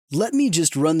"Let me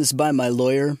just run this by my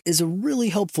lawyer" is a really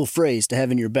helpful phrase to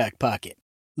have in your back pocket.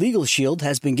 Legal Shield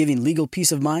has been giving legal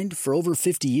peace of mind for over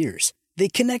 50 years. They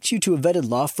connect you to a vetted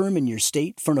law firm in your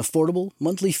state for an affordable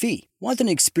monthly fee. Want an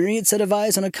experienced set of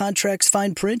eyes on a contract's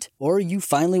fine print? Or you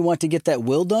finally want to get that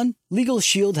will done? Legal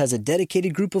Shield has a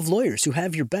dedicated group of lawyers who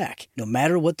have your back, no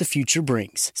matter what the future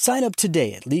brings. Sign up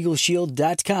today at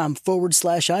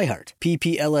LegalShield.com/iHeart.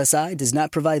 PPLSI does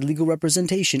not provide legal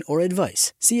representation or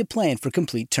advice. See a plan for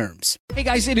complete terms. Hey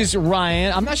guys, it is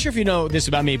Ryan. I'm not sure if you know this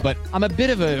about me, but I'm a bit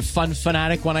of a fun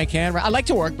fanatic when I can. I like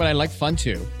to work, but I like fun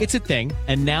too. It's a thing.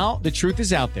 And now the truth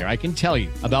is out there. I can tell you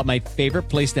about my favorite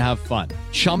place to have fun.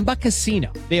 Chumba Casino.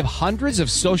 They have hundreds of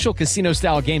social casino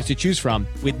style games to choose from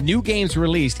with new games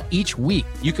released each week.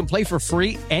 You can play for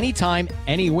free anytime,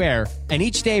 anywhere, and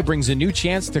each day brings a new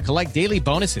chance to collect daily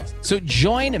bonuses. So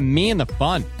join me in the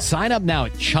fun. Sign up now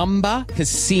at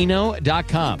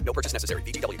ChumbaCasino.com. No purchase necessary.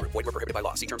 VGW Group. Void where prohibited by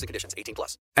law. See terms and conditions.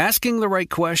 18+. Asking the right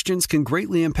questions can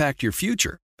greatly impact your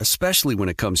future, especially when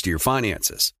it comes to your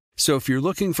finances. So if you're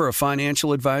looking for a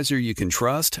financial advisor you can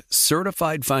trust,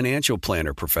 certified financial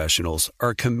planner professionals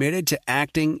are committed to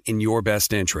acting in your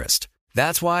best interest.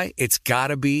 That's why it's got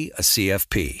to be a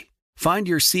CFP. Find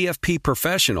your CFP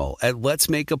professional at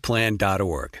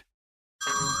letsmakeaplan.org.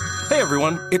 Hey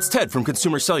everyone, it's Ted from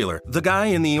Consumer Cellular, the guy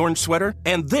in the orange sweater,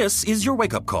 and this is your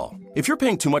wake-up call. If you're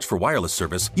paying too much for wireless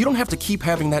service, you don't have to keep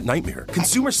having that nightmare.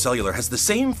 Consumer Cellular has the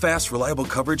same fast, reliable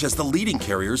coverage as the leading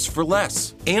carriers for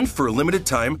less. And for a limited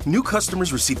time, new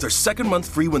customers receive their second month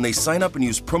free when they sign up and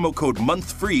use promo code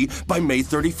MONTHFREE by May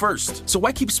 31st. So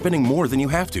why keep spending more than you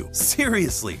have to?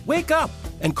 Seriously, wake up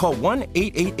and call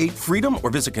 1-888-FREEDOM or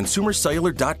visit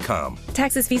consumercellular.com.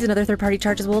 Taxes, fees, and other third-party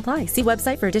charges will apply. See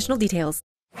website for additional details.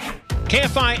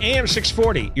 KFI AM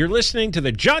 640. You're listening to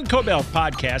the John Kobylt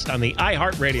podcast on the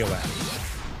iHeartRadio app.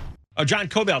 A John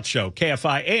Kobylt Show,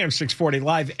 KFI AM 640,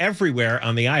 live everywhere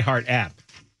on the iHeart app.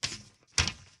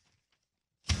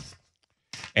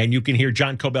 And you can hear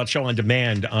John Kobylt Show on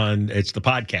demand it's the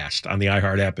podcast on the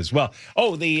iHeart app as well.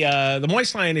 Oh, the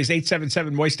Moist line is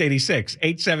 877-MOIST-86.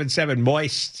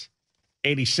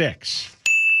 877-MOIST-86.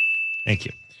 Thank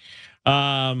you.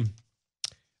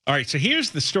 All right, so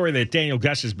here's the story that Daniel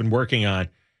Gus has been working on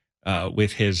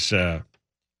with his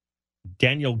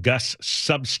Daniel Gus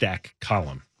Substack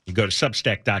column. You go to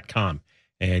substack.com,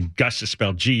 and Gus is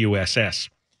spelled G-U-S-S.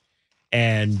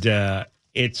 And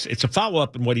it's a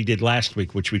follow-up on what he did last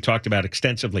week, which we talked about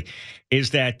extensively, is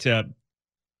that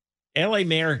L.A.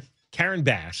 Mayor Karen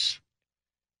Bass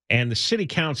and the city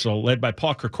council, led by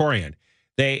Paul Krikorian,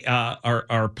 they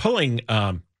are pulling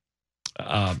a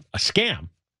scam.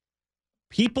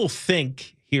 People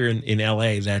think here in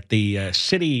L.A. that the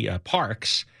city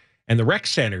parks and the rec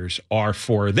centers are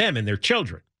for them and their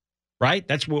children, right?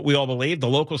 That's what we all believe. The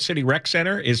local city rec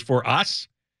center is for us.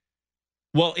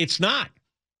 Well, it's not.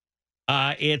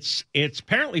 It's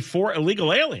apparently for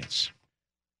illegal aliens,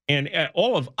 and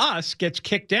all of us gets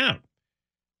kicked out.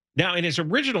 Now, in his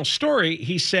original story,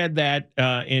 he said that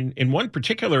in one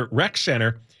particular rec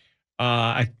center,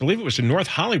 I believe it was in North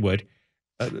Hollywood,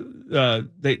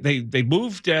 they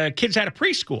moved kids out of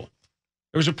preschool.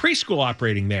 There was a preschool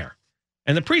operating there,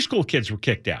 and the preschool kids were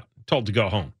kicked out, told to go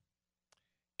home.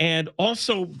 And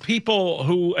also people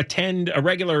who attend a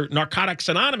regular Narcotics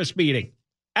Anonymous meeting,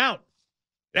 out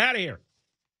of here.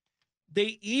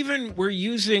 They even were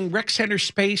using rec center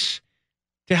space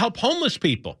to help homeless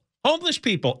people. Homeless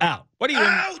people, out. What are you?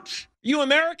 Out! You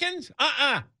Americans?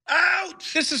 Out!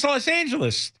 This is Los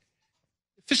Angeles.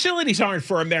 Facilities aren't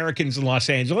for Americans in Los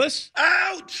Angeles.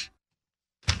 Out!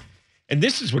 And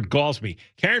this is what galls me.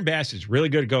 Karen Bass is really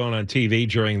good at going on TV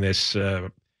during this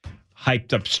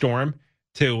hyped-up storm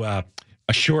to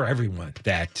assure everyone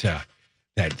that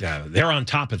they're on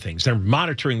top of things. They're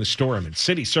monitoring the storm, and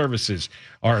city services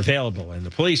are available, and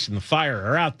the police and the fire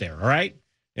are out there, all right?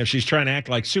 And she's trying to act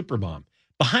like Supermom.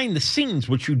 Behind the scenes,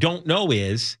 what you don't know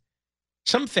is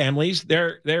some families,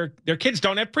 their kids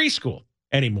don't have preschool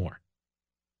anymore.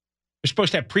 They're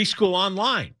supposed to have preschool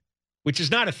online, which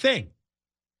is not a thing.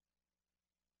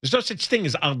 There's no such thing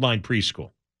as online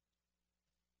preschool.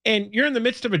 And you're in the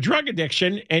midst of a drug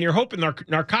addiction, and you're hoping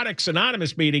Narcotics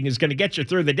Anonymous meeting is going to get you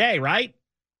through the day, right?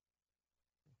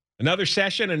 Another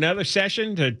session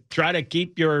to try to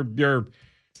keep your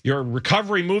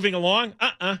recovery moving along.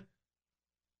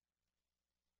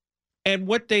 And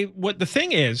what the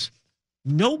thing is,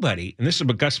 nobody, and this is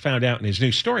what Gus found out in his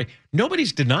new story,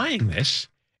 nobody's denying this.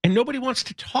 And nobody wants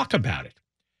to talk about it.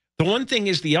 The one thing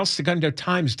is the El Segundo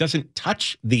Times doesn't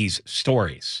touch these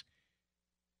stories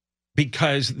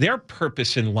because their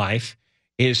purpose in life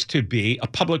is to be a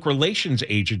public relations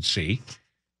agency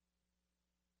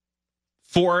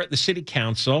for the city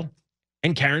council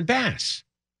and Karen Bass.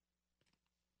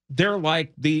 They're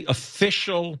like the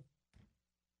official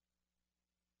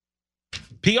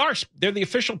PR. They're the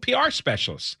official PR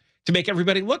specialists to make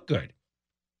everybody look good.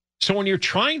 So when you're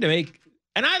trying to make,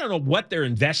 and I don't know what their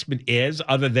investment is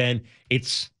other than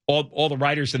it's all the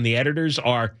writers and the editors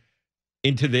are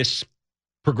into this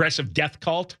progressive death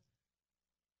cult.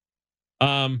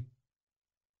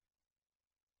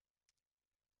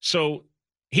 So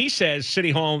he says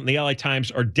City Hall and the LA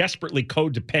Times are desperately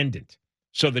codependent.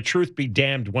 So the truth be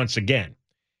damned once again.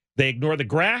 They ignore the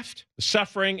graft, the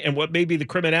suffering, and what may be the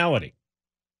criminality.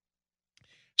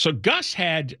 So Gus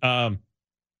had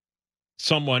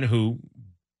someone who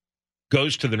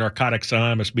goes to the Narcotics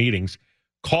Anonymous meetings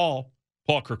call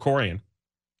Paul Krikorian,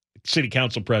 city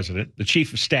council president, the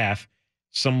chief of staff,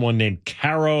 someone named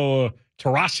Caro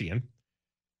Tarassian,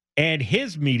 and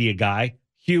his media guy,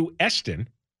 Hugh Eston,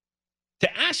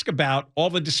 to ask about all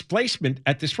the displacement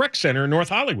at this rec center in North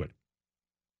Hollywood.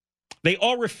 They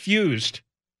all refused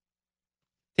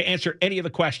to answer any of the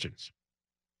questions.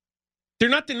 They're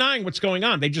not denying what's going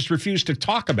on. They just refuse to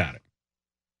talk about it.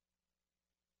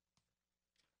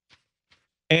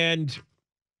 And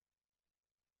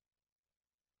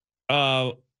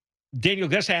Daniel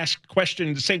Gus asked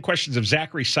the same questions of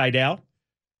Zachary Seidel,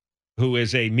 who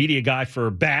is a media guy for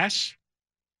Bass.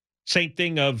 Same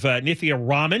thing of Nithya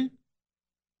Raman,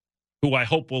 who I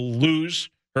hope will lose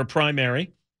her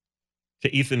primary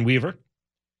to Ethan Weaver.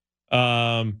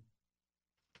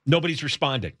 Nobody's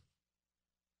responding.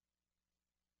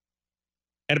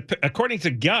 And according to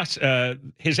Gus,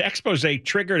 his expose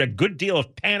triggered a good deal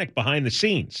of panic behind the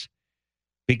scenes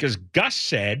because Gus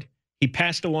said he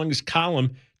passed along his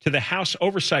column to the House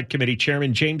Oversight Committee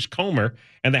Chairman James Comer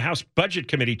and the House Budget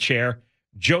Committee Chair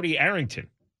Jody Arrington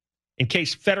in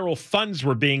case federal funds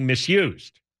were being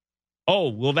misused. Oh,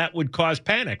 well, that would cause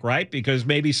panic, right? Because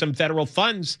maybe some federal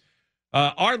funds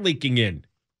are leaking in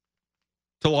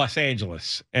to Los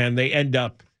Angeles and they end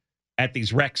up at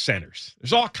these rec centers.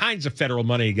 There's all kinds of federal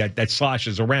money that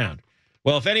sloshes around.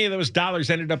 Well, if any of those dollars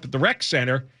ended up at the rec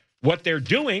center, what they're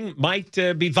doing might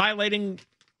be violating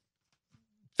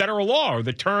federal law or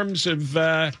the terms of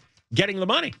getting the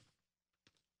money.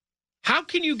 How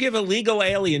can you give illegal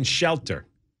aliens shelter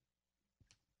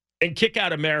and kick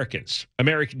out Americans,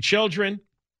 American children,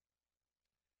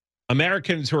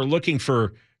 Americans who are looking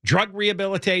for drug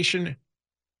rehabilitation,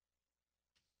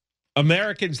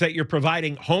 Americans that you're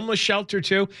providing homeless shelter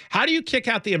to? How do you kick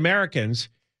out the Americans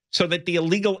so that the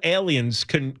illegal aliens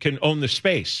can own the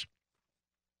space?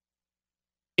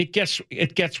 It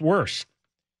gets worse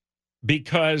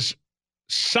because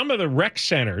some of the rec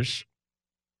centers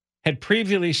had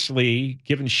previously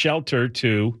given shelter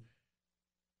to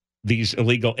these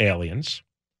illegal aliens,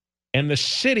 and the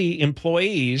city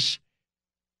employees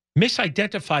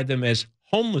misidentified them as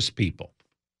homeless people,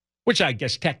 which I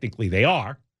guess technically they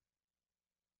are.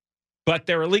 But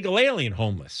they're illegal alien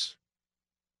homeless.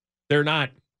 They're not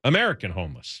American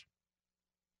homeless.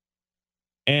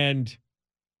 And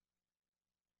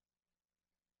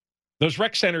those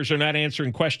rec centers are not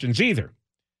answering questions either.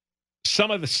 Some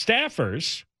of the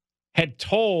staffers had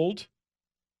told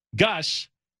Gus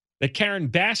that Karen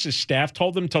Bass's staff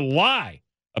told them to lie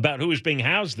about who was being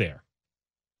housed there.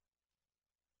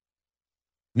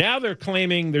 Now they're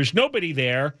claiming there's nobody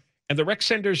there and the rec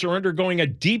centers are undergoing a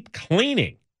deep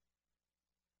cleaning.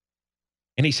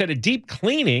 And he said, a deep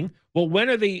cleaning? Well, when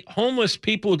are the homeless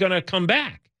people going to come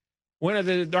back? When are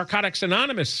the Narcotics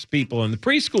Anonymous people and the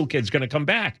preschool kids going to come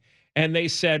back? And they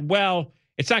said, well,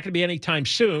 it's not going to be anytime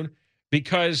soon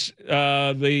because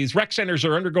these rec centers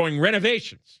are undergoing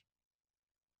renovations.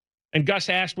 And Gus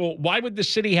asked, well, why would the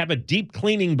city have a deep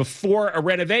cleaning before a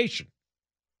renovation?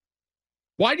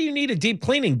 Why do you need a deep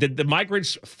cleaning? Did the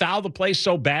migrants foul the place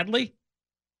so badly?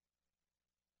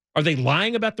 Are they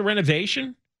lying about the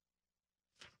renovation?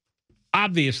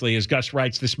 Obviously, as Gus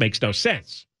writes, this makes no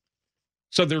sense.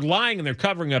 So they're lying and they're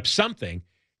covering up something.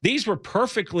 These were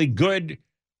perfectly good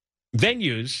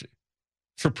venues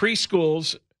for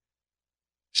preschools,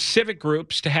 civic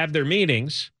groups to have their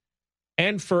meetings,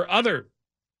 and for other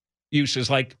uses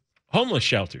like homeless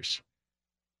shelters.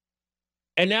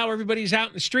 And now everybody's out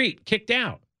in the street, kicked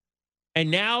out.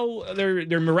 And now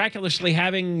they're miraculously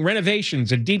having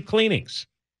renovations and deep cleanings.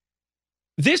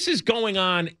 This is going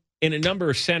on in a number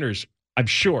of centers, I'm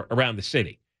sure, around the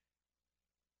city.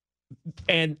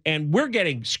 And we're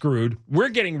getting screwed. We're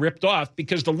getting ripped off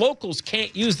because the locals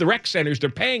can't use the rec centers they're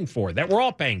paying for, that we're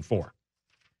all paying for.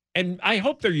 And I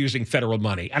hope they're using federal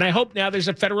money. And I hope now there's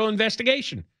a federal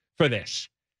investigation for this.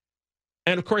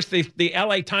 And, of course, the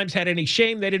L.A. Times had any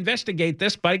shame, they'd investigate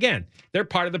this. But, again, they're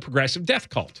part of the progressive death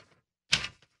cult.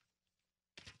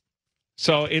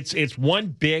 So it's one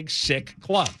big, sick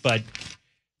club. But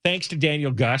thanks to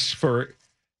Daniel Gus for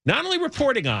not only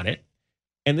reporting on it,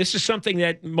 and this is something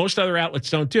that most other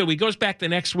outlets don't do. He goes back the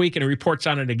next week and he reports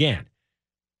on it again.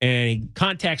 And he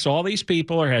contacts all these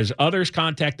people or has others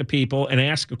contact the people and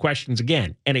ask the questions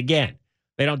again and again.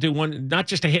 They don't do one, not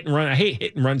just a hit and run. I hate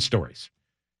hit and run stories.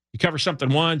 You cover something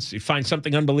once, you find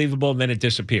something unbelievable, and then it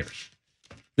disappears.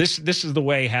 This is the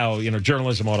way how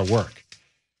journalism ought to work.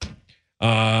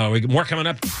 We got more coming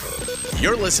up.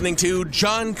 You're listening to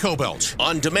John Kobylt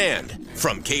on demand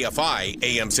from KFI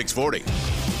AM 640.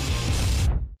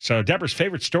 So Deborah's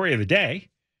favorite story of the day,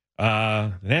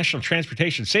 the National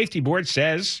Transportation Safety Board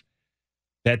says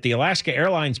that the Alaska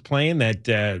Airlines plane that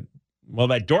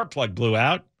door plug blew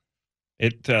out,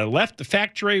 it left the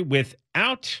factory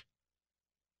without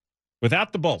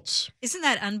the bolts. Isn't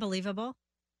that unbelievable?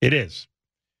 It is.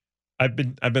 I've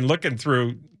been looking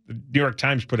through. The New York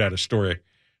Times put out a story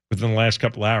within the last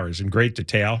couple hours in great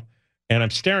detail, and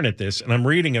I'm staring at this and I'm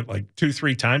reading it like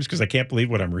 2-3 times because I can't believe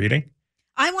what I'm reading.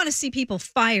 I want to see people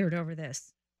fired over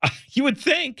this. You would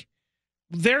think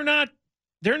they're not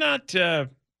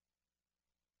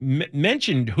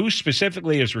mentioned who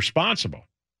specifically is responsible,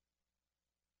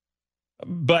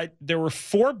 but there were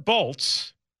 4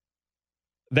 bolts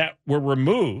that were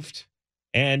removed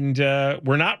and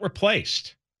were not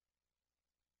replaced.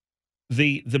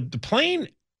 The plane,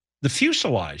 the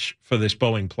fuselage for this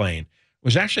Boeing plane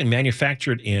was actually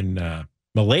manufactured in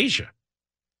Malaysia.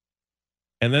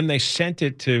 And then they sent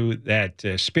it to that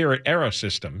Spirit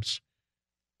Aerosystems,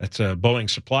 that's a Boeing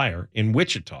supplier, in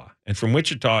Wichita. And from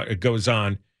Wichita, it goes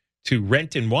on to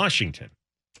Renton, Washington.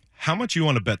 How much you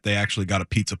want to bet they actually got a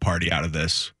pizza party out of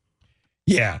this?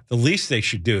 Yeah, the least they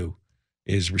should do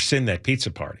is rescind that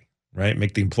pizza party, right?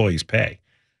 Make the employees pay.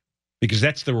 Because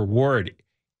that's the reward.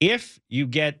 If you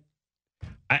get,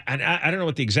 I don't know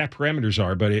what the exact parameters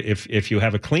are, but if you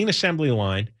have a clean assembly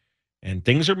line and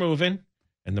things are moving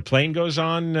and the plane goes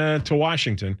on to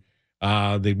Washington,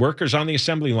 the workers on the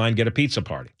assembly line get a pizza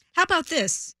party. How about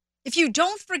this? If you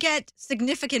don't forget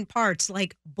significant parts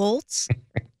like bolts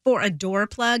for a door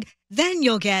plug, then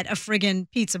you'll get a friggin'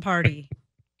 pizza party.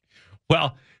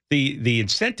 Well, the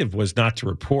incentive was not to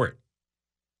report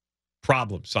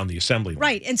problems on the assembly line.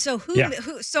 Right. And so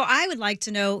so I would like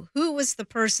to know who was the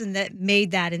person that made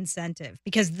that incentive,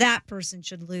 because that person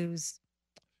should lose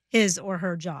his or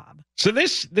her job. So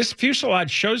this fuselage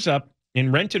shows up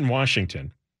in Renton,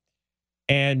 Washington,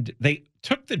 and they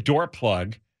took the door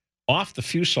plug off the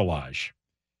fuselage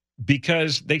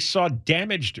because they saw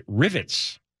damaged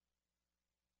rivets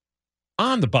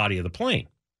on the body of the plane.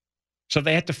 So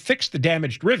they had to fix the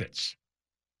damaged rivets.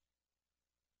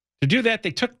 To do that, they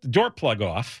took the door plug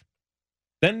off.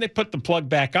 Then they put the plug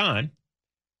back on.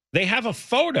 They have a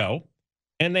photo,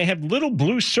 and they have little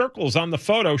blue circles on the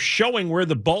photo showing where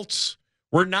the bolts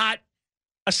were not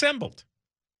assembled.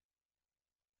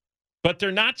 But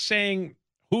they're not saying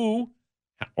who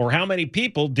or how many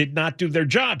people did not do their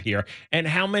job here and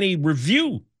how many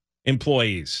review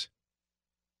employees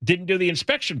didn't do the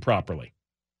inspection properly.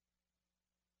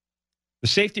 The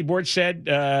safety board said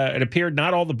it appeared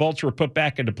not all the bolts were put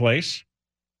back into place.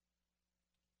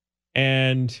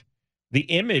 And the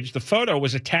image, the photo,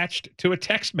 was attached to a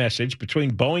text message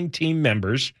between Boeing team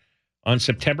members on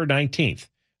September 19th.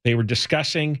 They were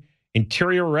discussing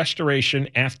interior restoration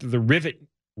after the rivet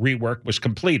rework was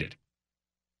completed.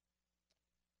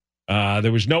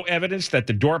 There was no evidence that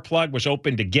the door plug was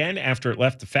opened again after it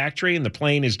left the factory, and the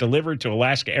plane is delivered to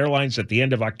Alaska Airlines at the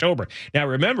end of October. Now,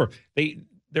 remember,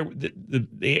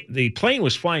 the plane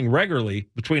was flying regularly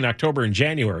between October and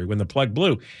January when the plug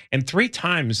blew, and 3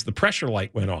 times the pressure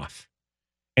light went off,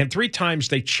 and 3 times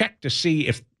they checked to see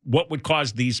if what would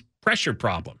cause these pressure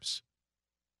problems.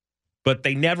 But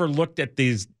they never looked at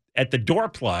the door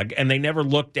plug, and they never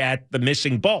looked at the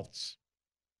missing bolts.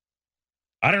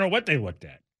 I don't know what they looked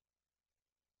at.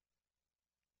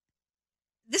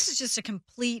 This is just a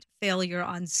complete failure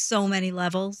on so many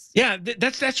levels. Yeah,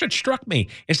 that's what struck me,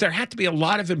 is there had to be a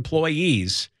lot of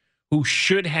employees who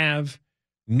should have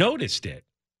noticed it,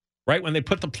 right? When they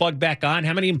put the plug back on,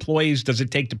 how many employees does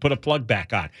it take to put a plug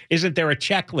back on? Isn't there a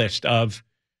checklist of,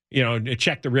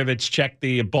 check the rivets, check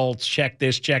the bolts, check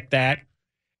this, check that?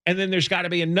 And then there's got to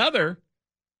be another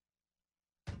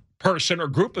person or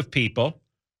group of people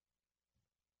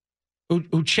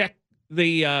who check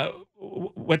the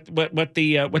what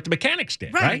the mechanics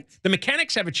did, right? The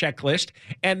mechanics have a checklist,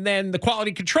 and then the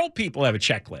quality control people have a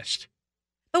checklist.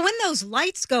 But when those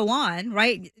lights go on,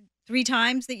 right, 3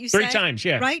 times that you said? 3 times,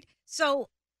 yeah. Right? So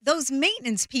those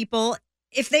maintenance people,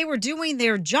 if they were doing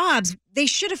their jobs, they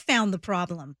should have found the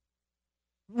problem.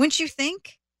 Wouldn't you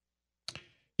think?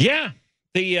 Yeah.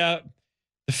 The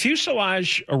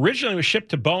fuselage originally was shipped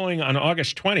to Boeing on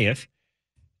August 20th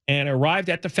and arrived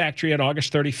at the factory on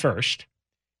August 31st.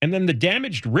 And then the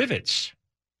damaged rivets,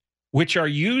 which are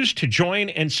used to join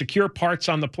and secure parts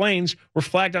on the planes, were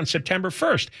flagged on September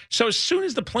 1st. So as soon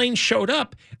as the plane showed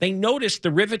up, they noticed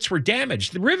the rivets were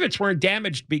damaged. The rivets weren't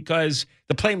damaged because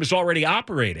the plane was already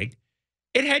operating.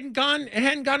 It hadn't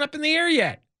gone up in the air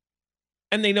yet.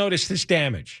 And they noticed this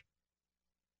damage.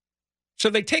 So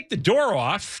they take the door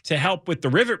off to help with the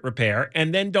rivet repair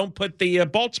and then don't put the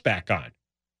bolts back on.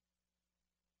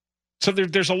 So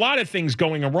there's a lot of things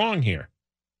going wrong here.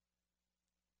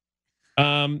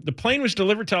 The plane was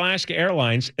delivered to Alaska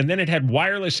Airlines, and then it had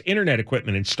wireless internet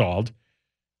equipment installed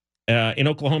in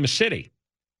Oklahoma City.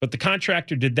 But the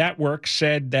contractor did that work,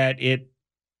 said that it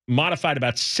modified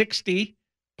about 60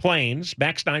 planes,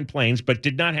 MAX 9 planes, but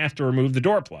did not have to remove the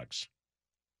door plugs.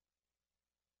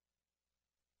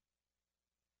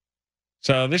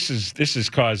 So this is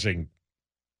causing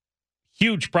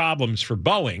huge problems for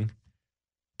Boeing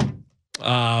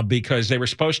because they were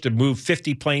supposed to move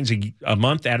 50 planes a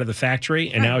month out of the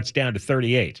factory, and now it's down to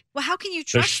 38. Well, how can you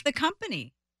trust the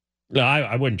company? No,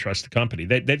 I wouldn't trust the company.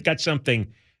 They've got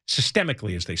something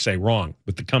systemically, as they say, wrong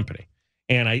with the company.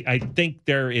 And I think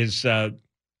there is, I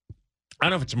don't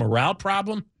know if it's a morale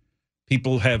problem.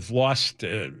 People have lost,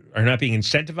 are not being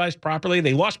incentivized properly.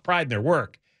 They lost pride in their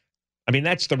work. I mean,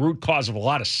 that's the root cause of a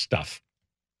lot of stuff.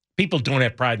 People don't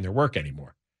have pride in their work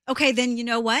anymore. Okay, then you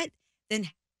know what?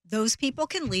 Then those people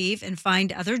can leave and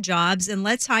find other jobs, and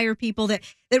let's hire people that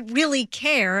really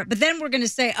care. But then we're going to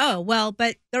say, oh, well,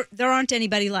 but there aren't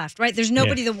anybody left, right? There's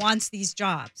nobody that wants these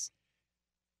jobs.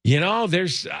 You know, there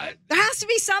has to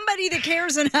be somebody that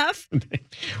cares enough.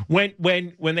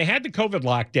 When they had the COVID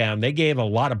lockdown, they gave a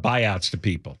lot of buyouts to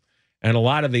people, and a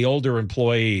lot of the older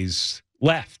employees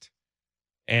left.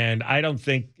 And I don't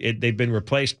think they've been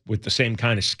replaced with the same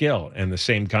kind of skill and the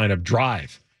same kind of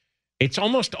drive. It's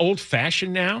almost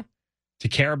old-fashioned now to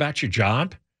care about your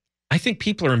job. I think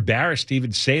people are embarrassed to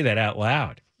even say that out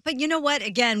loud. But you know what?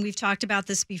 Again, we've talked about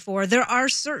this before. There are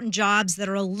certain jobs that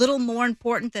are a little more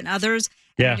important than others.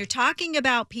 And when you're talking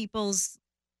about people's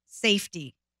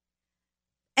safety,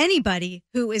 anybody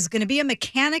who is going to be a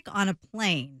mechanic on a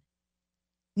plane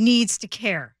needs to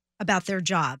care about their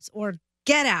jobs or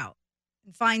get out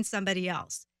and find somebody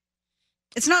else.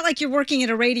 It's not like you're working at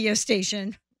a radio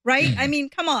station, right? I mean,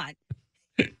 come on.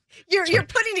 You're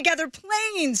putting together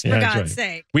planes, for God's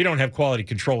sake. We don't have quality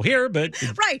control here, but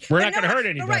we're not going to hurt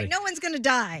anybody. Right, no one's going to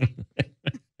die.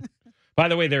 By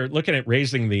the way, they're looking at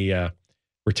raising the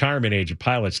retirement age of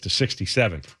pilots to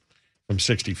 67 from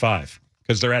 65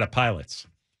 because they're out of pilots.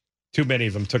 Too many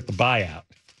of them took the buyout.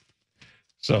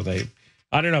 So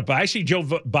I don't know, but I see Joe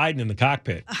Biden in the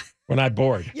cockpit when I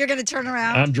board. You're going to turn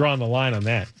around? I'm drawing the line on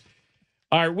that.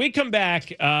 All right, we come back.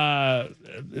 The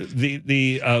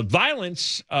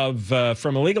violence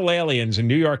from illegal aliens in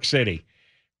New York City.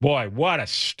 Boy, what a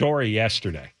story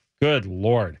yesterday. Good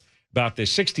Lord. About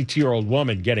this 62-year-old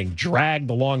woman getting dragged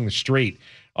along the street.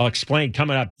 I'll explain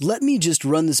coming up. Let me just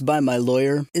run this by my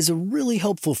lawyer is a really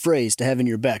helpful phrase to have in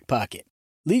your back pocket.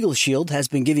 Legal Shield has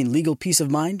been giving legal peace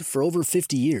of mind for over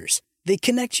 50 years. They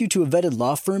connect you to a vetted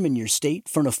law firm in your state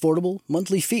for an affordable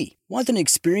monthly fee. Want an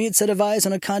experienced set of eyes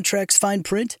on a contract's fine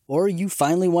print? Or you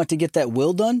finally want to get that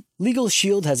will done? Legal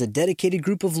Shield has a dedicated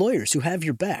group of lawyers who have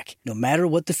your back, no matter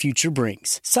what the future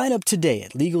brings. Sign up today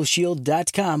at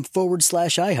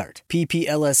LegalShield.com/iHeart.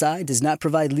 PPLSI does not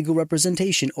provide legal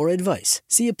representation or advice.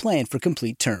 See a plan for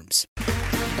complete terms.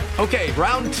 Okay,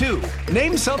 round two.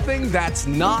 Name something that's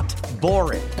not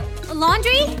boring. A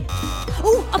laundry?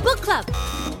 Ooh, a book club.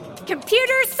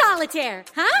 Computer solitaire,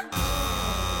 huh?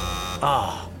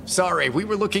 Ah, sorry, we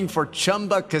were looking for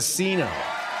Chumba Casino.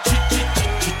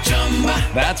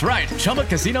 That's right,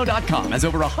 ChumbaCasino.com has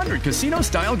over 100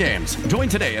 casino-style games. Join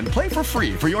today and play for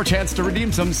free for your chance to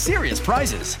redeem some serious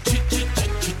prizes.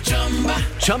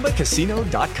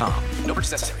 ChumbaCasino.com. No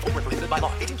purchase necessary. Void where prohibited by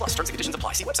law. 18+ terms and conditions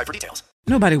apply. See website for details.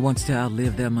 Nobody wants to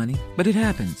outlive their money, but it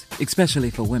happens,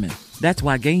 especially for women. That's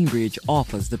why Gainbridge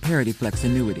offers the Parity Flex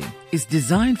annuity. It's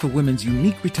designed for women's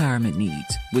unique retirement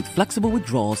needs, with flexible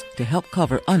withdrawals to help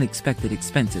cover unexpected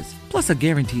expenses, plus a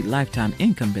guaranteed lifetime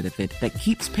income benefit that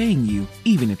keeps paying you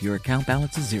even if your account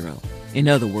balance is zero. In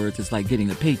other words, it's like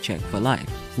getting a paycheck for life.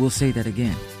 We'll say that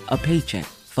again. A paycheck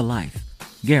for life.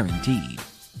 Guaranteed.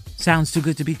 Sounds too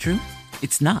good to be true?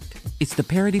 It's not. It's the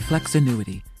Parity Flex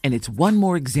annuity. And it's one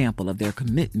more example of their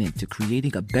commitment to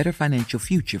creating a better financial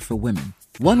future for women.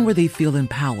 One where they feel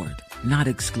empowered, not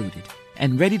excluded,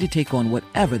 and ready to take on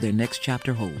whatever their next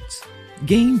chapter holds.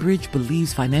 GameBridge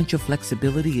believes financial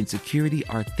flexibility and security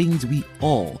are things we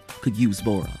all could use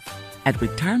more of. At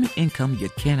retirement income you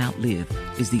can't outlive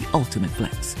is the ultimate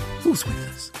flex. Who's with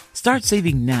us? Start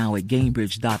saving now at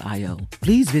GameBridge.io.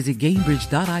 Please visit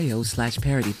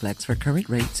GameBridge.io/ParityFlex for current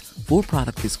rates, for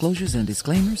product disclosures and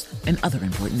disclaimers, and other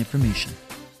important information.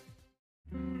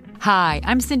 Hi,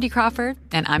 I'm Cindy Crawford,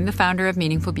 and I'm the founder of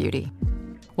Meaningful Beauty.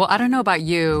 Well, I don't know about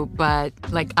you, but,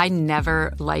 I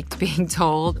never liked being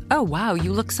told, oh, wow,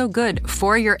 you look so good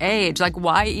for your age.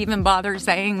 Why even bother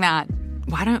saying that?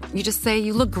 Why don't you just say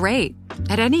you look great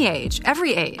at any age,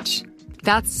 every age?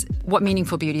 That's what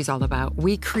Meaningful Beauty is all about.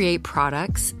 We create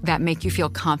products that make you feel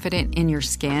confident in your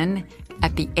skin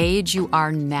at the age you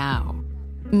are now.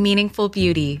 Meaningful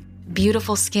Beauty.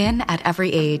 Beautiful skin at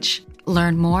every age.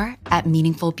 Learn more at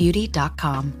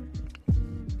meaningfulbeauty.com.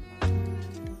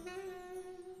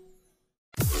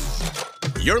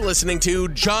 You're listening to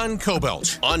John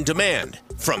Kobylt on demand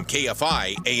from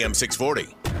KFI AM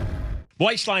 640.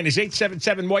 Moist line is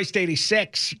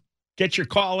 877-MOIST-86. Get your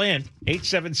call in,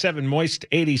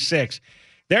 877-MOIST-86.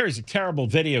 There is a terrible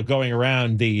video going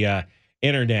around the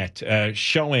internet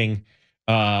showing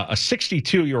a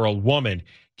 62-year-old woman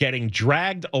getting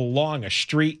dragged along a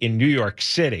street in New York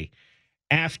City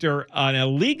after an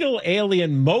illegal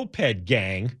alien moped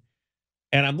gang.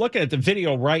 And I'm looking at the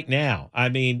video right now. I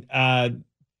mean,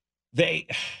 they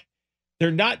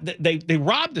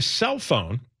robbed a cell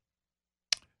phone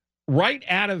right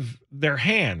out of their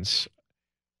hands,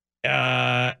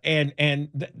 and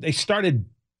they started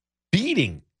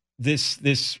beating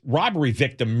this robbery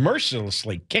victim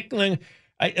mercilessly, kicking.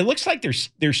 It looks like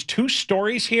there's two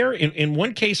stories here. In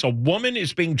one case, a woman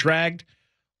is being dragged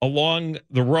along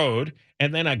the road,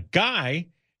 and then a guy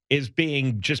is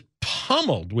being just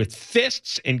pummeled with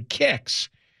fists and kicks,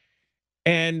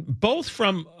 and both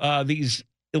from these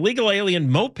illegal alien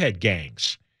moped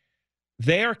gangs.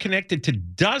 They are connected to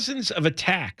dozens of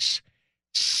attacks,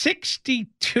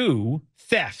 62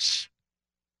 thefts.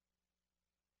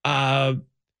 The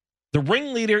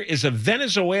ringleader is a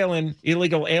Venezuelan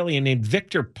illegal alien named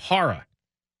Victor Parra.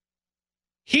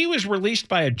 He was released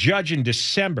by a judge in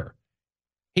December.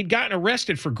 He'd gotten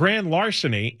arrested for grand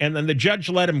larceny, and then the judge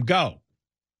let him go.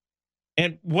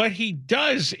 And what he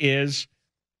does is,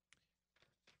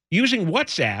 using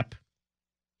WhatsApp,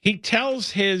 he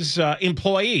tells his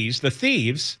employees, the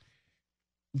thieves,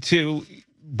 to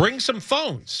bring some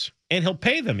phones, and he'll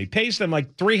pay them. He pays them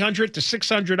like $300 to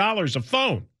 $600 a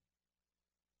phone.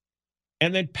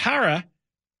 And then Parra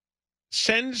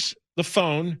sends the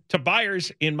phone to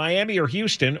buyers in Miami or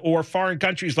Houston or foreign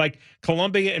countries like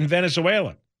Colombia and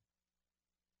Venezuela.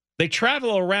 They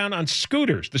travel around on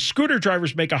scooters. The scooter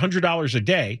drivers make $100 a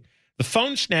day. The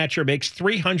phone snatcher makes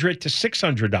 $300 to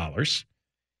 $600.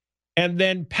 And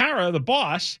then Parra, the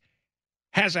boss,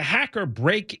 has a hacker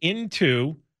break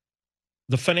into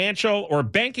the financial or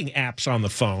banking apps on the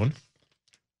phone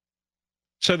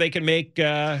so they can make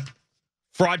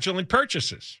fraudulent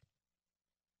purchases.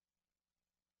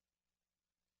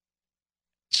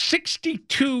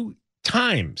 62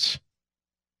 times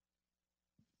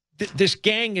this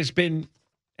gang is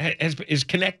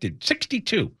connected,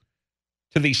 62,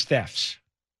 to these thefts.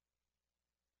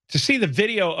 To see the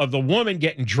video of the woman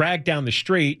getting dragged down the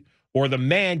street or the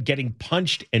man getting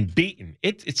punched and beaten,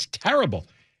 it's terrible.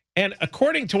 And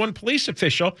according to one police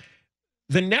official,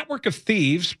 the network of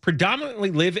thieves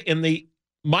predominantly live in the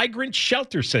migrant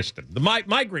shelter system. The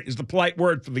migrant is the polite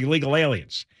word for the illegal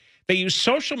aliens. They use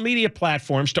social media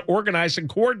platforms to organize and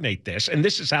coordinate this, and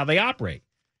this is how they operate.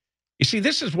 You see,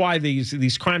 this is why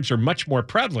these crimes are much more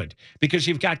prevalent, because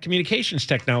you've got communications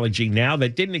technology now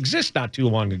that didn't exist not too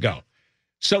long ago.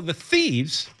 So the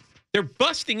thieves, they're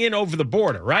busting in over the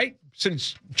border, right?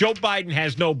 Since Joe Biden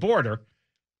has no border,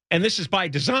 and this is by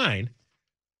design,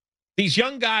 these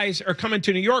young guys are coming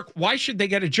to New York. Why should they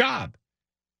get a job?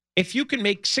 If you can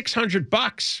make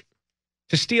 $600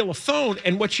 to steal a phone,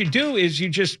 and what you do is you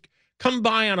just come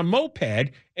by on a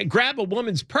moped and grab a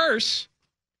woman's purse,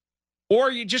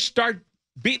 or you just start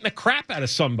beating the crap out of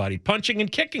somebody, punching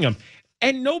and kicking them,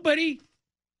 and nobody.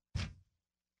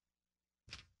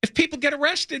 If people get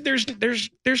arrested, there's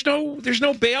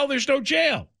no bail, there's no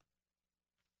jail.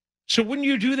 So wouldn't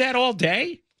you do that all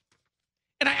day?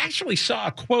 And I actually saw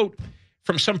a quote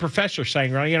from some professor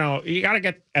saying, well, you got to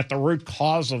get at the root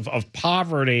cause of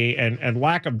poverty and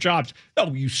lack of jobs.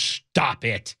 No, you stop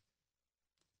it.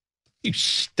 You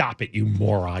stop it, you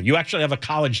moron. You actually have a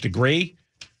college degree?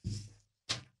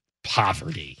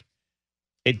 Poverty.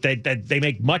 They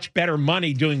make much better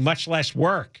money doing much less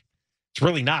work. It's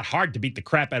really not hard to beat the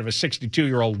crap out of a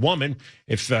 62-year-old woman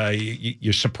if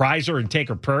you surprise her and take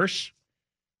her purse.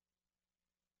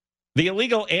 The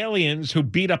illegal aliens who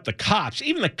beat up the cops,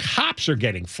 even the cops are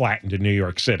getting flattened in New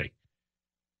York City.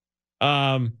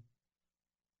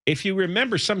 If you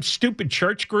remember, some stupid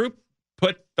church group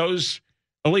put those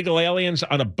illegal aliens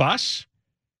on a bus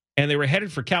and they were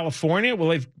headed for California. Well,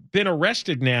 they've been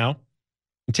arrested now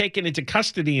and taken into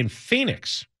custody in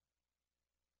Phoenix.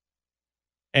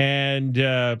 And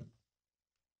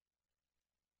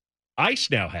ICE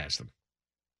now has them.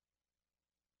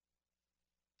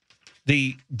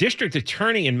 The district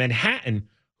attorney in Manhattan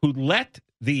who let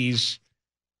these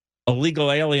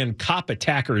illegal alien cop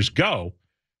attackers go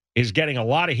is getting a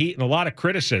lot of heat and a lot of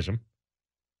criticism.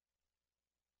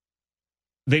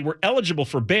 They were eligible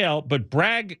for bail, but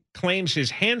Bragg claims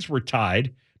his hands were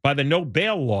tied by the no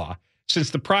bail law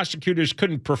since the prosecutors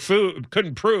couldn't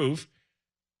prove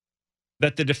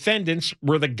that the defendants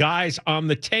were the guys on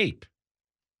the tape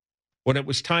when it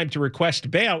was time to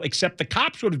request bail, except the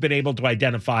cops would have been able to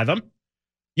identify them.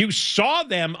 You saw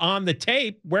them on the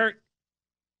tape where...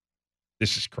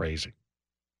 This is crazy.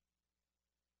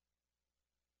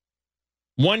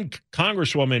 One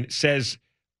congresswoman says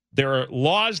there are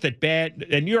laws that ban,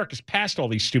 and New York has passed all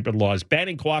these stupid laws,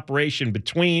 banning cooperation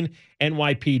between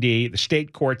NYPD, the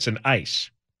state courts, and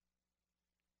ICE.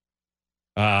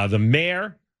 The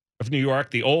mayor of New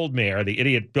York, the old mayor, the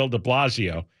idiot Bill de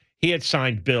Blasio, he had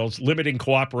signed bills limiting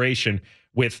cooperation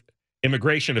with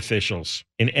immigration officials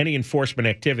in any enforcement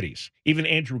activities. Even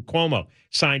Andrew Cuomo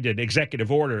signed an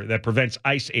executive order that prevents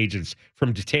ICE agents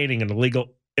from detaining an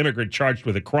illegal immigrant charged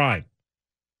with a crime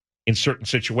in certain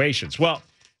situations. Well,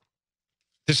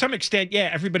 to some extent,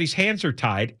 yeah, everybody's hands are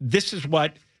tied. This is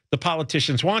what the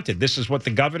politicians wanted. This is what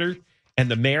the governor and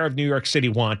the mayor of New York City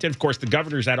wanted. Of course, the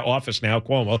governor's out of office now,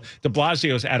 Cuomo. De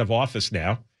Blasio's out of office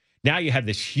now. Now you have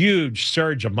this huge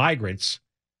surge of migrants.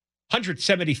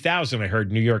 170,000, I heard,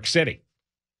 in New York City.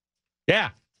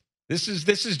 Yeah, this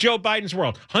is Joe Biden's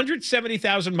world.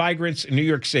 170,000 migrants in New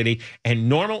York City, and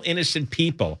normal, innocent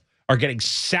people are getting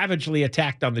savagely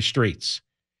attacked on the streets.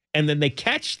 And then they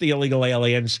catch the illegal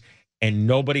aliens, and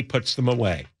nobody puts them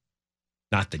away.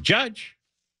 Not the judge,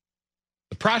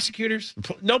 the prosecutors,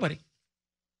 nobody.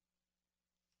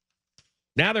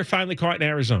 Now they're finally caught in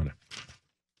Arizona.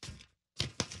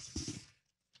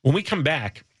 When we come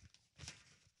back,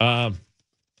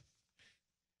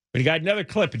 we got another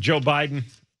clip of Joe Biden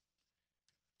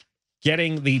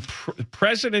getting the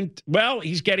president. Well,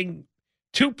 he's getting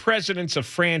two presidents of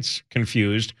France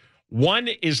confused. One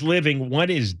is living, one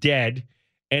is dead.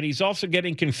 And he's also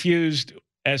getting confused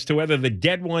as to whether the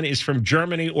dead one is from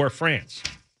Germany or France.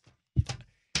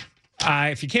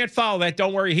 If you can't follow that,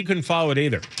 don't worry. He couldn't follow it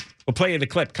either. We'll play you the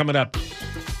clip coming up.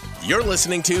 You're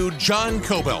listening to John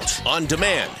Kobylt on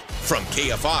demand from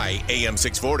KFI AM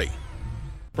 640.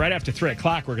 Right after 3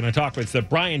 o'clock, we're going to talk with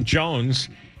Brian Jones.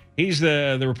 He's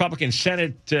the Republican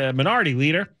Senate minority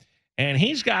leader, and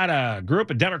he's got a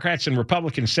group of Democrats and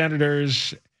Republican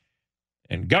senators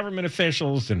and government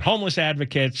officials and homeless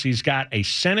advocates. He's got a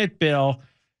Senate bill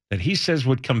that he says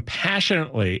would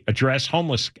compassionately address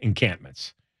homeless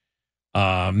encampments,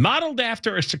 modeled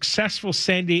after a successful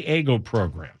San Diego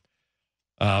program.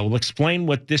 We'll explain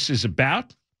what this is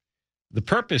about. The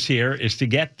purpose here is to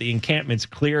get the encampments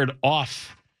cleared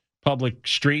off public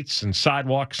streets and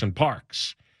sidewalks and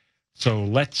parks. So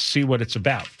let's see what it's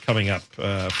about coming up.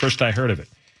 First I heard of it.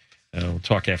 We'll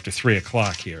talk after 3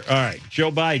 o'clock here. All right,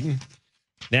 Joe Biden.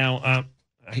 Now,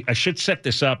 I should set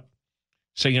this up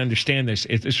so you understand this.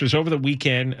 This was over the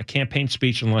weekend, a campaign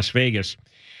speech in Las Vegas.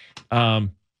 The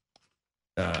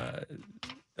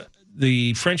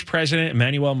French president,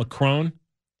 Emmanuel Macron,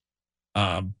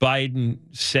 Biden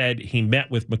said he met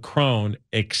with Macron,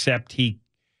 except he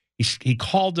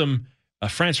called him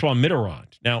Francois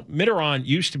Mitterrand. Now, Mitterrand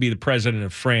used to be the president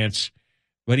of France,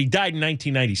 but he died in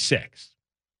 1996.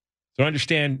 So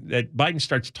understand that Biden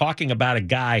starts talking about a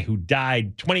guy who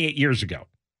died 28 years ago.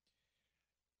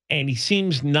 And he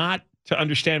seems not to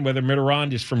understand whether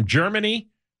Mitterrand is from Germany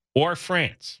or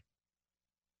France.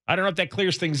 I don't know if that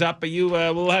clears things up, but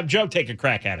we'll have Joe take a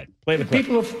crack at it. Play the clip.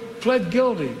 People have pled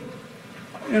guilty.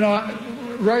 You know,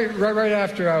 right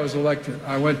after I was elected,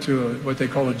 I went to what they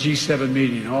call a G7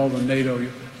 meeting, all the NATO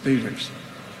leaders.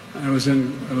 And it was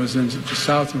in the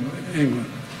south of England.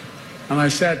 And I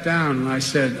sat down and I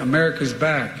said, "America's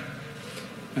back."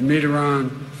 And Mitterrand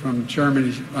from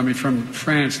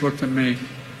France, looked at me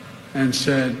and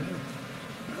said,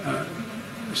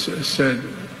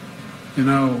 "You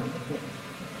know,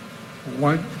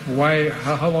 why?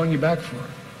 How long are you back for?"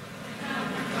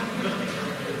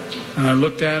 And I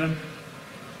looked at him,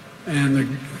 and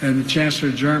the Chancellor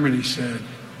of Germany said,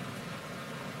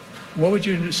 "What would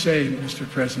you say, Mr.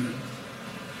 President,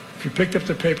 if you picked up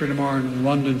the paper tomorrow in the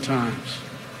London Times,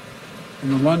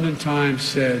 and the London Times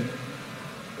said,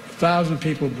 1,000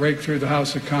 people break through the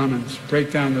House of Commons,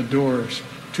 break down the doors,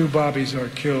 2 bobbies are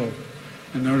killed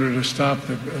in order to stop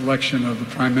the election of the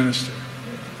Prime Minister."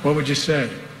 What would you say?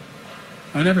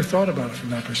 I never thought about it from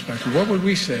that perspective. What would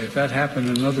we say if that happened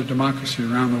in another democracy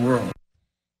around the world?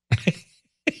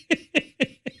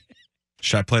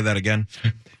 Should I play that again?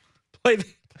 Play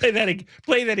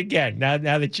that again. Now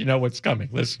that you know what's coming.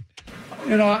 Listen.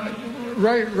 You know,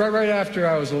 right after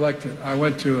I was elected, I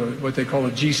went to what they call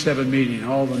a G7 meeting,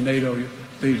 all the NATO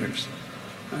leaders.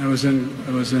 And it was in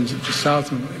the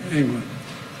south of England.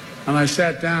 And I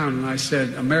sat down and I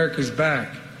said, "America's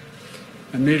back."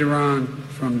 And Mitterrand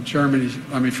from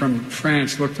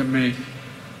France looked at me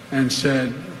and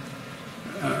said,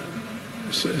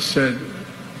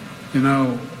 "You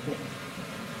know,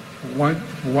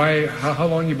 why, how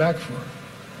long are you back for?"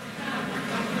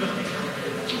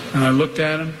 And I looked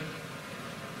at him,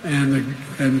 and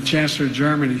the Chancellor of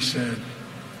Germany said,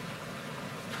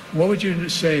 "What would you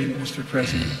say, Mr.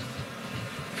 President,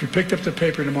 if you picked up the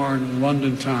paper tomorrow in the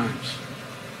London Times,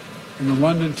 and the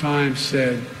London Times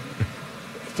said,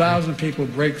 1,000 people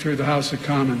break through the House of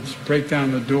Commons, break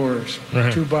down the doors,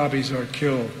 2 bobbies are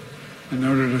killed in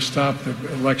order to stop the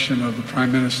election of the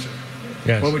Prime Minister."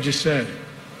 Yes. What would you say?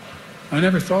 I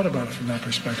never thought about it from that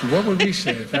perspective. What would we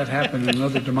say if that happened in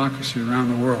another democracy around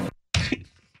the world?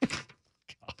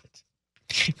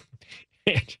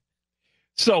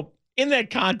 So, in that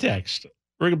context,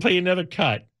 we're going to play another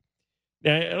cut.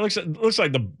 Now, it looks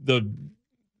like the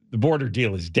border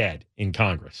deal is dead in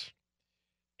Congress.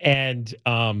 And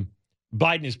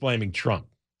Biden is blaming Trump.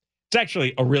 It's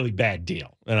actually a really bad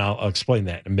deal, and I'll explain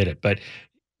that in a minute. But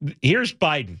here's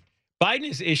Biden. Biden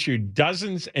has issued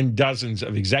dozens and dozens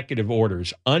of executive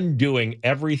orders undoing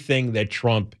everything that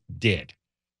Trump did.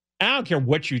 I don't care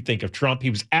what you think of Trump.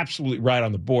 He was absolutely right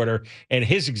on the border, and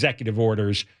his executive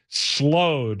orders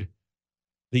slowed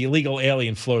the illegal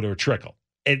alien flow to a trickle.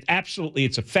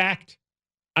 It's a fact.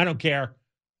 I don't care.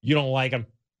 You don't like him.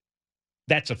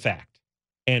 That's a fact.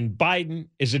 And Biden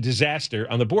is a disaster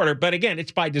on the border. But again,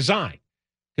 it's by design.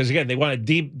 Because again, they want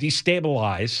to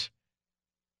destabilize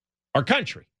our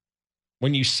country.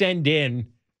 When you send in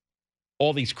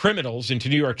all these criminals into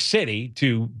New York City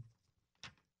to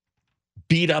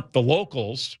beat up the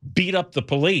locals, beat up the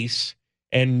police,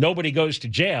 and nobody goes to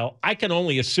jail, I can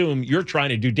only assume you're trying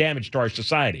to do damage to our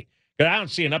society. Because I don't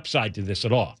see an upside to this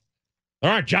at all.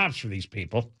 There aren't jobs for these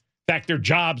people. In fact, their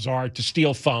jobs are to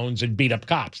steal phones and beat up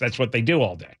cops. That's what they do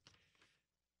all day.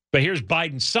 But here's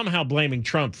Biden somehow blaming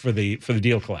Trump for the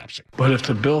deal collapsing. But if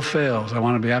the bill fails, I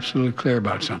want to be absolutely clear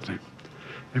about something.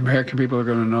 The American people are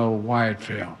going to know why it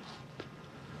failed.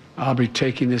 I'll be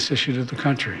taking this issue to the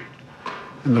country.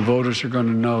 And the voters are going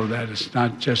to know that it's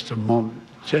not just a moment.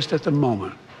 Just at the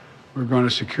moment, we're going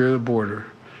to secure the border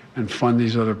and fund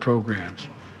these other programs.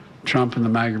 Trump and the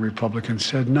MAGA Republicans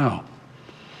said no.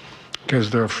 Because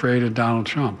they're afraid of Donald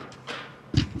Trump.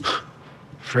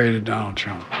 Afraid of Donald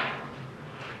Trump.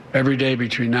 Every day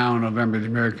between now and November, the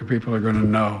American people are going to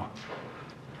know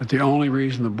that the only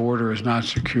reason the border is not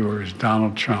secure is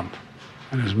Donald Trump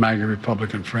and his MAGA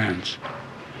Republican friends.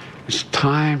 It's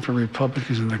time for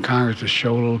Republicans in the Congress to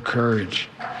show a little courage,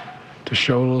 to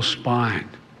show a little spine,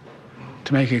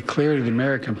 to make it clear to the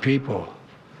American people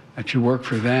that you work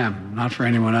for them, not for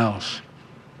anyone else.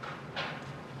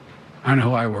 I know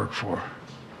who I work for.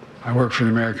 I work for the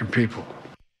American people.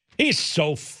 He's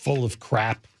so full of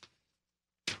crap.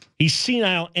 He's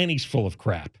senile and he's full of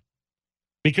crap.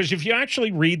 Because if you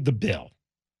actually read the bill,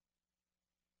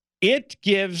 it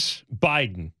gives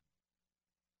Biden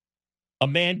a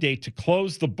mandate to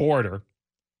close the border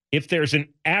if there's an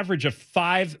average of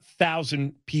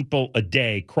 5,000 people a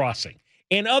day crossing.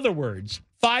 In other words,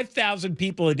 5,000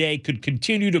 people a day could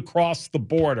continue to cross the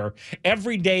border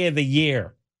every day of the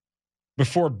year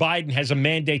before Biden has a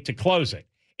mandate to close it.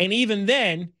 And even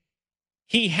then,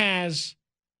 he has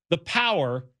the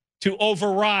power to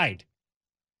override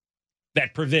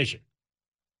that provision.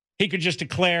 He could just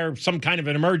declare some kind of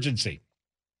an emergency.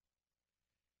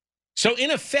 So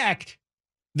in effect,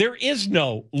 there is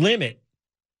no limit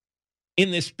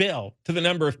in this bill to the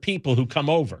number of people who come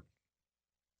over.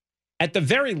 At the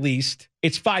very least,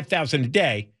 it's 5,000 a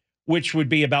day, which would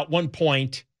be about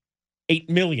 1.8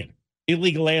 million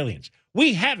illegal aliens.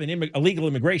 We have an illegal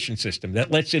immigration system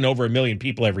that lets in over 1 million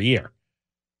people every year.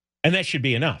 And that should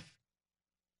be enough.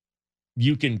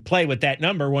 You can play with that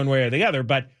number one way or the other,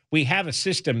 but we have a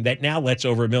system that now lets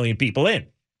over 1 million people in.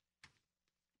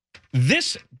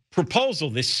 This proposal,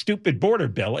 this stupid border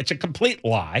bill, it's a complete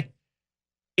lie.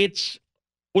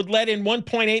 Would let in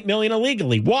 1.8 million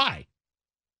illegally. Why?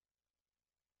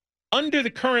 Under the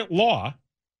current law,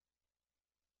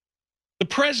 the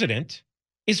president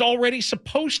is already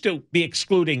supposed to be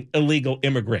excluding illegal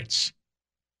immigrants.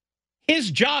 His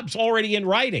job's already in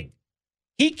writing.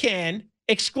 He can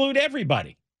exclude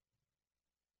everybody.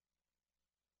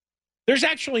 There's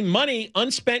actually money,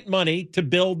 unspent money, to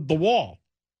build the wall.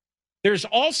 There's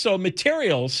also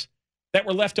materials that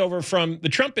were left over from the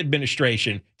Trump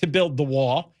administration to build the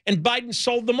wall, and Biden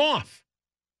sold them off.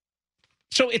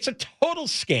 So it's a total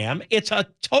scam. It's a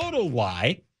total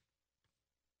lie.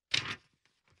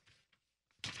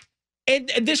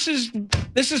 And this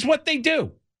is what they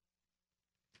do.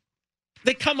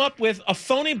 They come up with a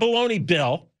phony baloney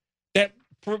bill that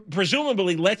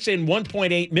presumably lets in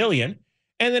 1.8 million,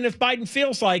 and then if Biden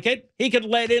feels like it, he could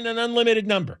let in an unlimited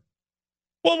number.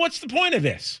 Well, what's the point of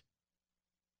this?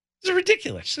 This is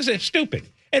ridiculous. This is stupid.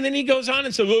 And then he goes on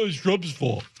and says, oh, it's Trump's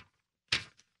fault.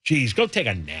 Geez, go take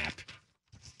a nap.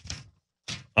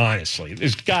 Honestly,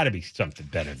 there's got to be something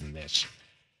better than this.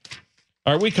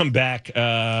 All right, we come back.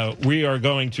 We are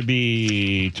going to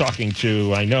be talking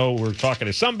to, I know we're talking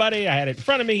to somebody. I had it in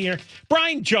front of me here.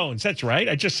 Brian Jones. That's right.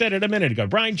 I just said it a minute ago.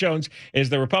 Brian Jones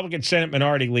is the Republican Senate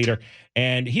Minority Leader,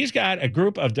 and he's got a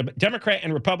group of Democrat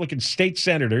and Republican state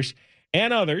senators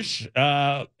and others,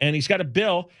 and he's got a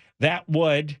bill that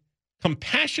would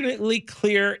compassionately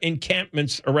clear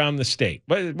encampments around the state.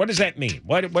 What does that mean?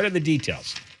 What are the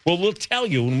details? Well, we'll tell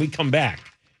you when we come back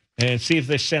and see if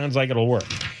this sounds like it'll work.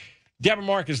 Deborah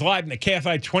Mark is live in the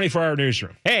KFI 24-hour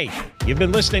newsroom. Hey, you've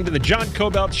been listening to the John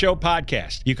Kobylt Show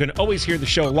podcast. You can always hear the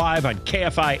show live on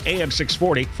KFI AM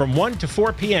 640 from 1 to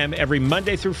 4 p.m. every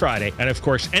Monday through Friday, and of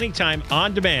course, anytime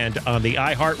on demand on the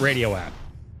iHeartRadio app.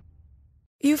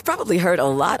 You've probably heard a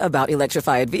lot about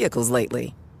electrified vehicles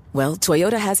lately. Well,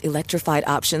 Toyota has electrified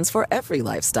options for every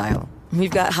lifestyle.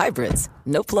 We've got hybrids,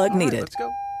 no plug needed. Let's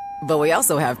go. But we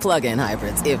also have plug-in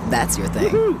hybrids, if that's your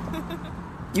thing. Woo-hoo!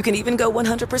 You can even go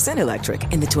 100%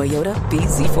 electric in the Toyota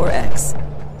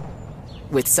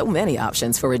BZ4X. With so many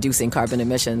options for reducing carbon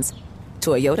emissions,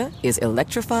 Toyota is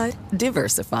electrified,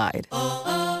 diversified.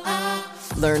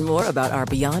 Learn more about our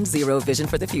Beyond Zero vision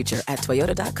for the future at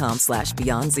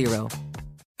toyota.com/Beyond Zero.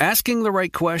 Asking the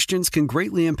right questions can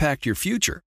greatly impact your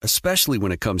future, especially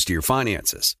when it comes to your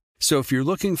finances. So if you're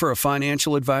looking for a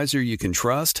financial advisor you can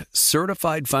trust,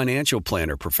 certified financial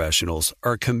planner professionals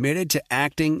are committed to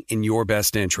acting in your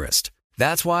best interest.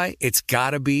 That's why it's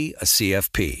got to be a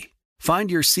CFP.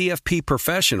 Find your CFP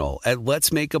professional at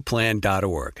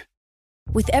letsmakeaplan.org.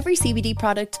 With every CBD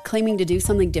product claiming to do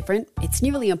something different, it's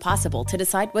nearly impossible to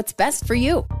decide what's best for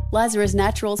you. Lazarus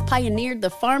Naturals pioneered the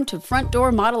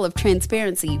farm-to-front-door model of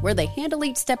transparency, where they handle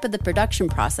each step of the production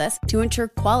process to ensure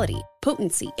quality,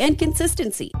 potency, and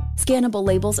consistency. Scannable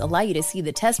labels allow you to see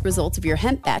the test results of your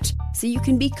hemp batch, so you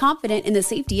can be confident in the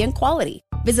safety and quality.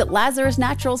 Visit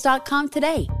LazarusNaturals.com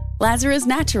today. Lazarus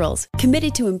Naturals,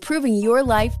 committed to improving your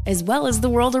life as well as the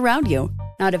world around you.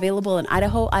 Not available in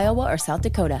Idaho, Iowa, or South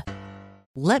Dakota.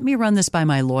 Let me run this by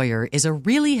my lawyer is a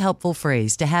really helpful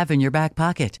phrase to have in your back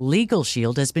pocket. Legal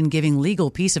Shield has been giving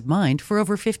legal peace of mind for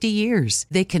over 50 years.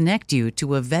 They connect you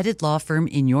to a vetted law firm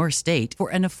in your state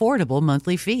for an affordable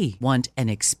monthly fee. Want an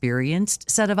experienced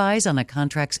set of eyes on a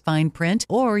contract's fine print?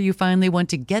 Or you finally want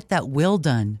to get that will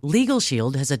done? Legal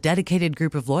Shield has a dedicated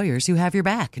group of lawyers who have your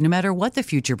back, no matter what the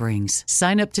future brings.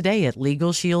 Sign up today at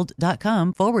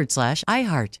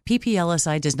LegalShield.com/iHeart.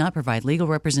 PPLSI does not provide legal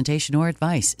representation or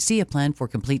advice. See a plan for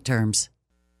complete terms.